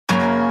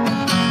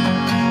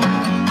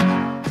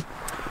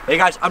Hey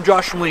guys, I'm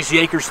Josh from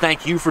Layzee.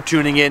 Thank you for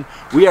tuning in.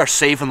 We are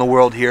saving the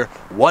world here,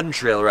 one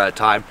trailer at a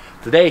time.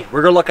 Today,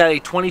 we're going to look at a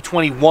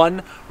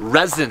 2021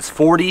 Residence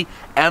 40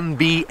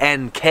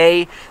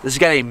 MBNK. This has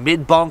got a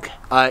mid-bunk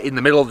in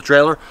the middle of the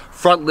trailer,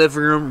 front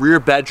living room,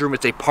 rear bedroom.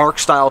 It's a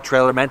park-style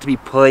trailer meant to be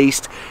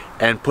placed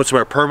and put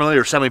somewhere permanently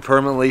or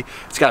semi-permanently.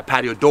 It's got a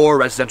patio door,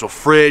 residential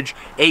fridge,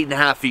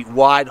 8.5 feet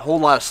wide, whole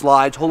lot of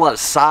slides, whole lot of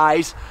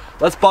size.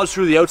 Let's buzz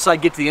through the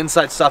outside, get to the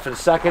inside stuff in a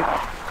second.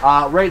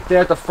 Right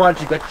there at the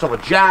front, you've got yourself a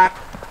jack.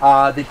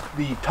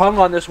 The tongue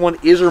on this one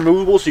is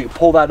removable, so you can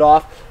pull that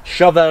off,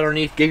 shove that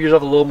underneath, give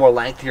yourself a little more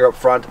length here up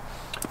front.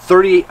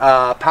 30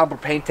 pound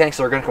propane tanks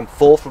that are going to come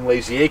full from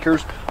Layzee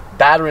Acres.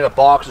 Battery in a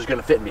box is going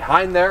to fit in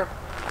behind there.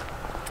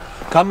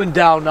 Coming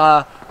down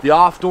the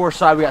off-door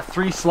side, we got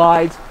 3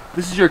 slides.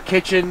 This is your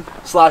kitchen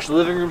 /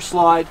 living room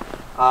slide.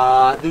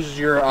 This is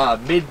your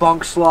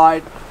mid-bunk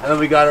slide. And then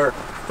we got our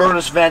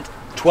furnace vent,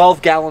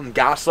 12-gallon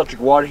gas electric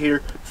water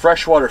heater,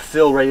 freshwater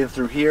fill right in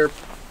through here.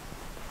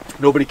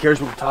 Nobody cares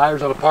about the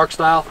tires on a park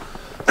style.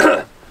 We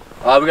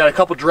got a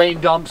couple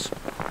drain dumps.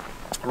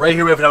 Right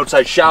here we have an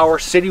outside shower,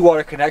 city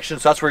water connection,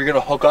 so that's where you're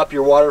going to hook up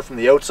your water from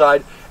the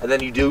outside, and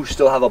then you do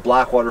still have a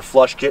black water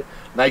flush kit,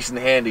 nice and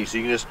handy. So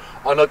you can just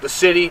unhook the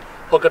city,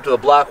 hook up to the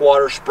black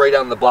water, spray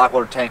down the black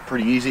water tank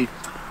pretty easy.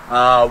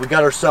 We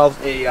got ourselves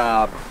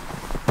a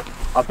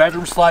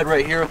bedroom slide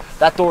right here.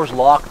 That door is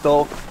locked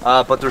though,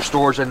 but there's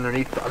storage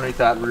underneath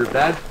that rear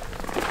bed.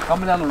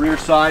 Coming down the rear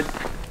side,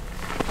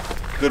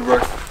 good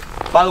work.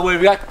 By the way,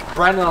 we got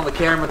Brendan on the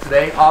camera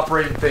today,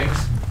 operating things.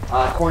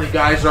 Corny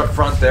guys are up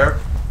front there.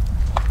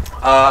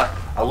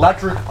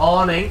 Electric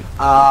awning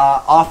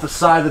off the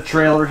side of the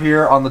trailer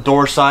here on the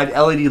door side.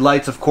 LED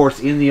lights, of course,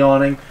 in the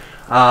awning.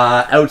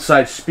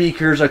 Outside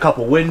speakers, a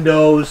couple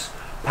windows,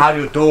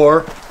 patio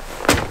door.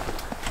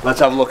 Let's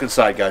have a look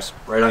inside, guys.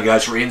 Right on,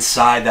 guys. We're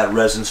inside that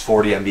Residence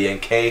 40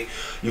 MBNK.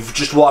 You've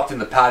just walked in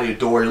the patio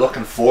door. You're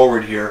looking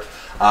forward here.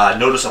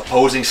 Notice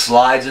opposing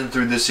slides in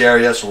through this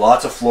area, so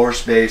lots of floor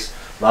space,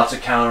 lots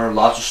of counter,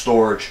 lots of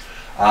storage.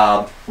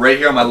 Right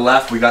here on my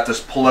left, we got this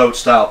pull-out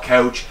style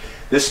couch.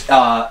 This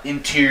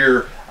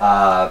interior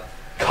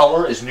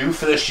color is new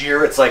for this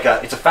year. It's like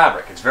it's a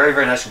fabric. It's very,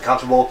 very nice and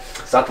comfortable.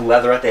 It's not the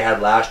leatherette they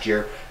had last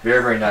year.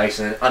 Very, very nice.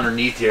 And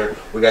underneath here,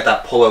 we got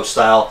that pull-out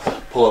style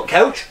pull-out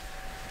couch.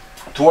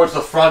 Towards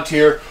the front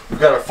here, we've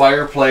got our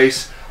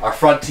fireplace, our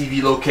front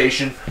TV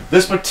location.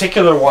 This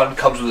particular one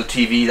comes with a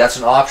TV. That's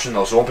an option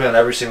though, so it won't be on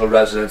every single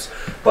residence.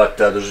 But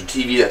there's a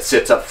TV that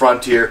sits up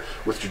front here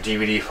with your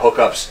DVD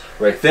hookups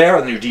right there,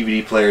 and your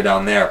DVD player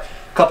down there.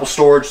 A couple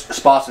storage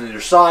spots on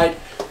either side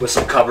with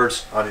some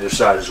cupboards on either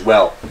side as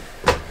well.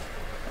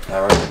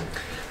 All right.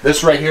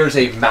 This right here is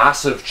a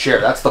massive chair.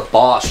 That's the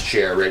boss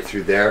chair right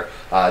through there.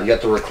 You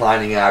got the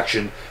reclining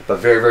action, but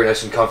very, very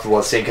nice and comfortable.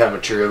 The same kind of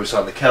material we saw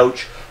on the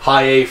couch.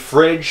 High A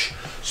fridge.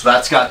 So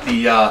that's got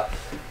the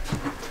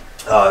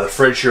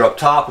fridge here up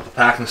top with the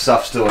packing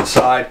stuff still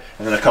inside,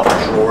 and then a couple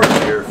drawers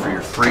here for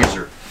your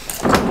freezer.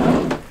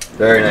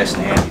 Very nice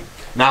and handy.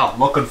 Now,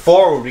 looking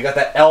forward, we got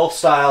that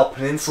L-style,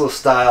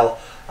 peninsula-style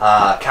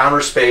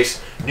counter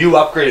space. New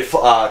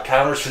upgraded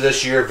counters for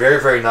this year.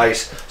 Very, very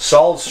nice.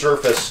 Solid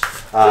surface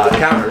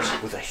counters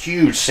with a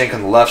huge sink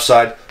on the left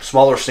side,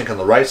 smaller sink on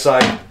the right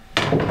side.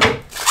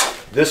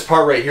 This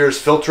part right here is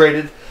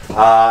filtrated,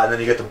 and then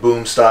you get the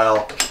boom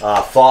style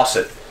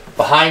faucet.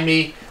 Behind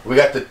me, we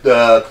got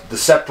the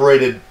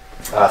separated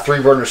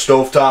 3-burner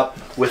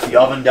stovetop with the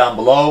oven down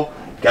below.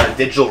 Got a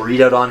digital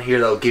readout on here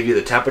that will give you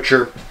the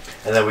temperature,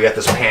 and then we got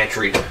this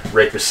pantry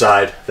right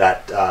beside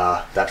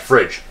that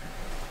fridge.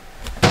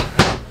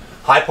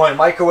 High point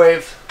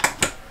microwave,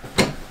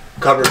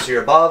 cupboards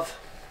here above.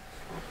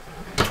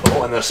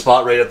 Oh, and then a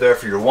spot right up there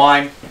for your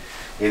wine.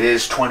 It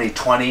is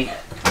 2020.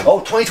 Oh,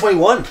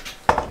 2021.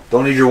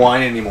 Don't need your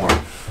wine anymore.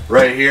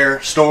 Right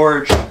here,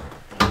 storage,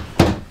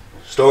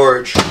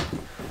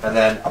 and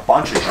then a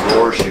bunch of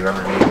drawers here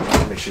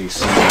underneath. Make sure you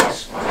see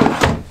these.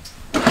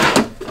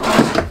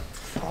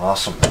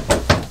 Awesome.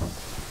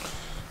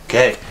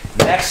 Okay,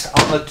 next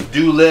on the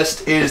to-do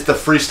list is the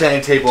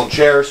freestanding table and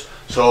chairs.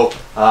 So,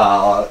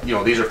 you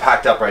know, these are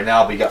packed up right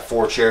now, but you got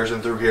 4 chairs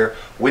in through here.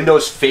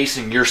 Windows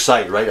facing your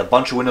site, right? A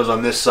bunch of windows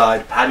on this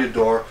side, patio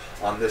door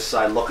on this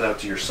side, looking out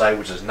to your site,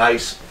 which is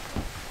nice.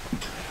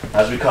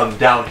 As we come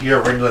down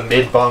here, we're into the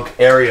mid-bunk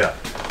area.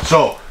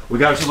 So, we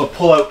got ourselves a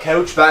pull-out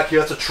couch back here.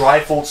 That's a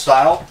tri-fold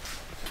style.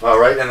 All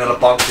right, and then a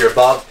bunk here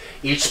above.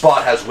 Each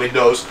spot has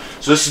windows.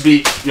 So this would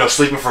be, you know,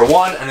 sleeping for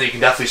 1, and then you can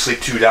definitely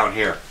sleep 2 down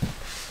here.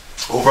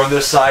 Over on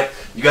this side,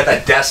 you got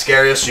that desk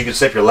area, so you can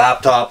set up your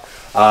laptop,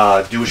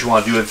 do what you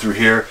want to do in through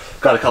here.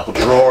 Got a couple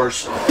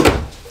drawers.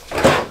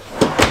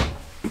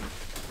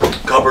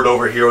 Cupboard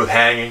over here with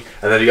hanging,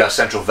 and then you got a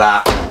central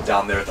vac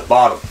down there at the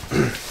bottom.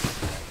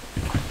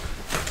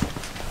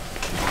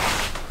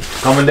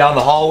 Coming down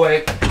the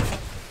hallway,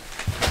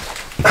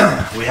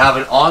 we have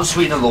an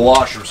ensuite in the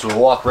washroom, so we'll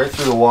walk right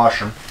through the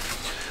washroom.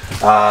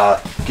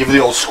 Give you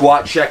the old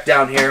squat check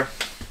down here.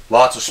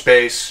 Lots of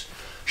space.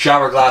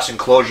 Shower glass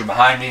enclosure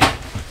behind me.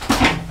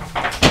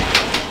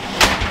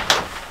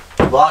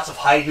 Lots of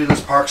height here in this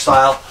park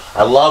style.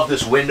 I love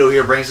this window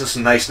here, brings us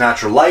some nice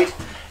natural light.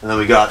 And then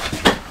we got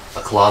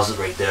a closet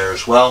right there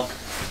as well.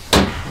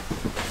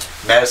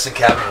 Medicine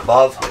cabinet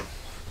above.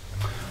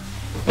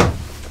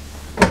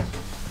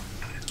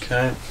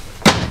 Okay.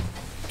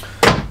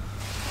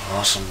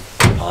 Awesome.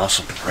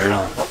 Awesome. Right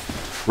on.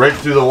 Right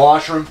through the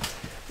washroom.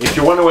 If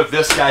you're wondering what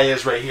this guy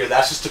is right here,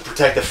 that's just to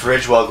protect the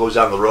fridge while it goes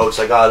down the road,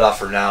 so I got it off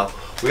for now.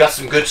 We got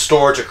some good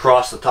storage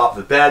across the top of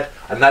the bed,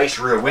 a nice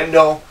rear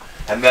window,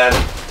 and then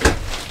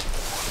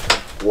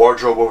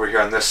wardrobe over here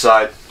on this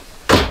side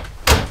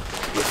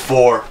with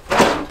 4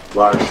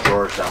 large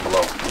drawers down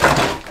below.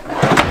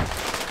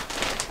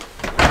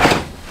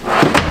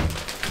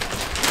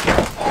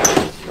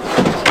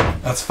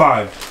 That's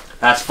 5.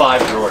 That's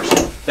 5 drawers.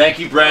 Thank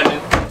you,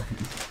 Brandon.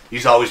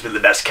 He's always been the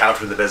best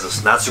counter in the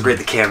business. Not so great at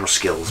the camera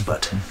skills,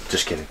 but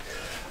just kidding.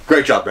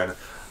 Great job, Brandon.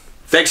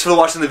 Thanks for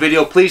watching the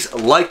video. Please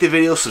like the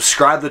video,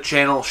 subscribe to the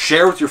channel,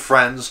 share with your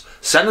friends,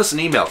 send us an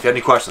email if you have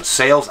any questions,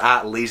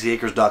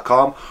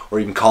 sales@layzeeacres.com, or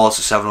you can call us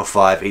at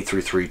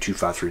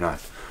 705-833-2539.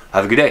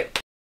 Have a good day.